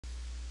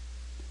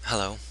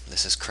Hello,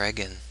 this is Craig,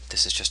 and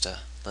this is just a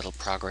little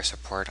progress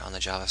report on the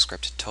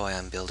JavaScript toy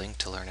I'm building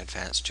to learn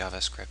advanced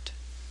JavaScript.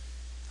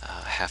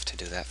 I have to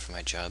do that for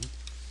my job.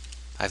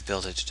 I've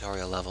built a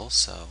tutorial level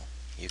so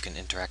you can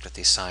interact with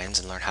these signs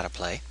and learn how to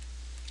play.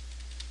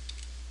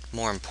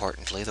 More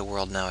importantly, the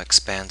world now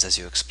expands as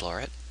you explore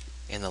it.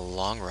 In the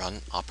long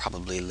run, I'll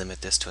probably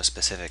limit this to a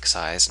specific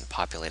size and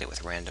populate it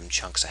with random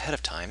chunks ahead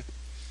of time,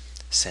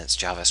 since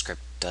JavaScript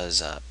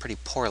does pretty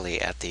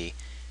poorly at the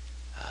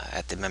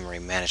memory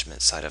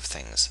management side of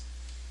things.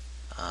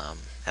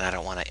 And I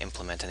don't want to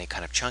implement any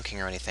kind of chunking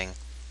or anything.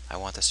 I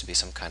want this to be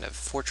some kind of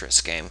fortress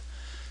game,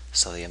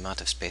 so the amount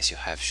of space you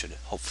have should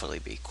hopefully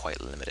be quite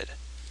limited.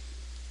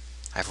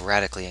 I've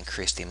radically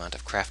increased the amount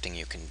of crafting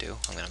you can do.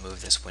 I'm going to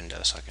move this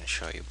window so I can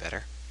show you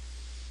better.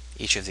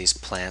 Each of these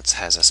plants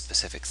has a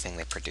specific thing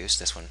they produce.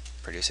 This one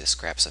produces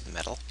scraps of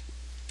metal.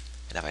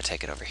 And if I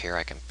take it over here,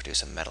 I can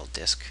produce a metal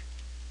disc.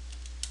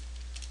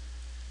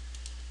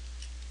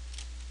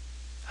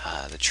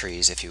 The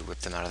trees, if you whip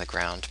them out of the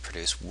ground,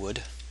 produce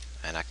wood,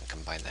 and I can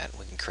combine that.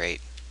 We can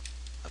create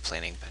a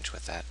planing bench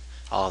with that.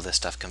 All of this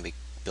stuff can be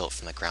built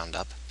from the ground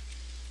up.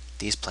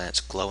 These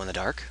plants glow in the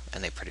dark,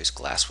 and they produce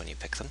glass when you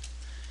pick them.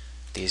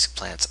 These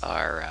plants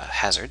are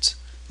hazards.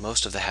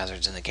 Most of the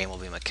hazards in the game will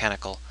be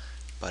mechanical,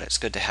 but it's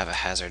good to have a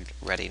hazard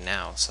ready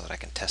now so that I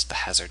can test the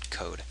hazard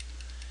code.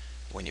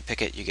 When you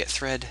pick it, you get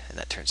thread, and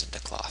that turns into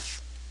cloth.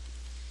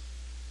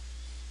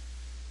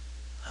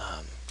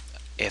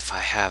 If I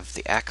have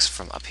the axe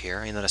from up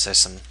here, you notice there's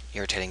some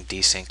irritating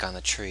desync on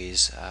the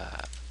trees.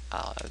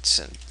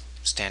 It's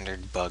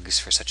standard bugs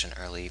for such an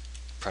early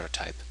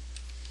prototype.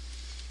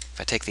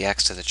 If I take the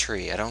axe to the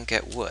tree, I don't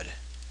get wood.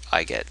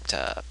 I get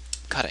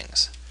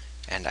cuttings,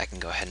 and I can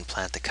go ahead and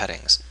plant the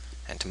cuttings.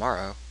 And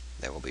tomorrow,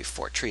 there will be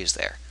 4 trees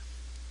there.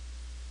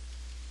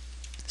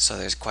 So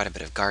there's quite a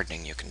bit of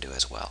gardening you can do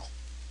as well.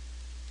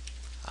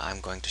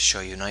 I'm going to show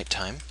you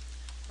nighttime.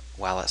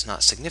 While it's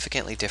not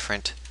significantly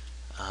different,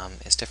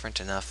 it's different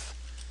enough.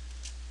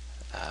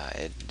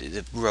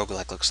 The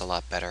roguelike looks a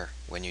lot better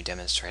when you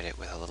demonstrate it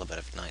with a little bit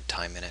of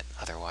nighttime in it.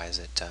 Otherwise,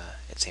 it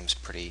seems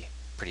pretty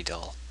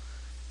dull.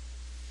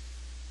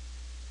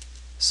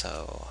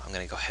 So I'm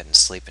going to go ahead and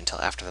sleep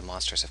until after the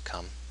monsters have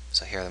come.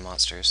 So here are the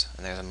monsters,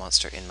 and there's a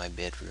monster in my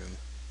bedroom.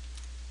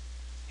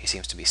 He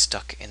seems to be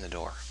stuck in the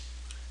door.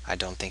 I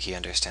don't think he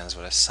understands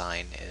what a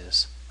sign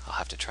is. I'll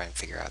have to try and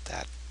figure out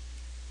that.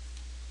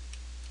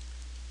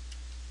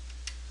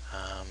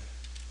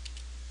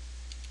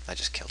 I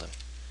just killed him.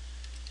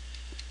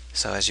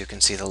 So as you can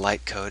see, the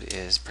light code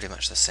is pretty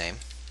much the same.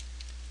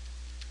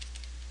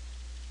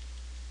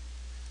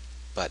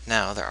 But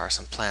now there are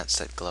some plants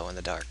that glow in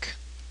the dark.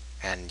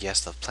 And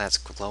yes, the plants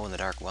glow in the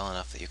dark well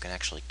enough that you can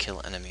actually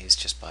kill enemies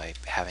just by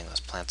having those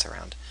plants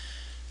around.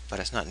 But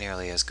it's not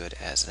nearly as good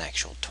as an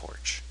actual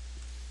torch.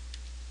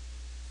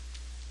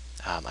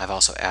 I've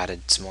also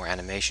added some more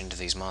animation to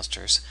these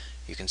monsters.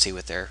 You can see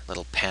with their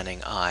little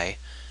panning eye,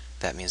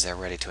 that means they're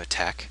ready to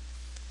attack.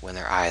 When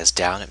their eye is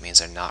down, it means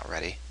they're not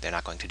ready. They're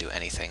not going to do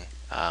anything.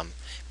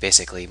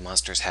 Basically,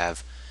 monsters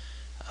have,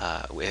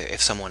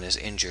 if someone is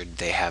injured,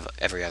 they have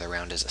every other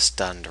round is a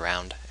stunned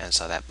round, and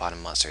so that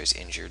bottom monster is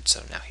injured,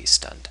 so now he's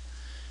stunned.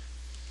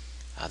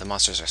 The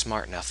monsters are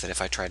smart enough that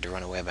if I tried to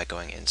run away by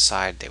going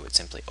inside, they would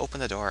simply open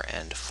the door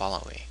and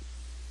follow me.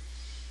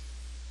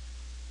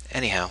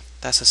 Anyhow,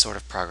 that's the sort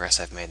of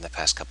progress I've made in the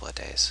past couple of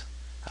days.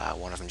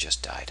 One of them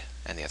just died,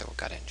 and the other one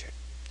got injured.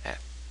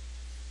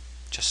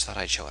 Just thought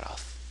I'd show it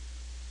off.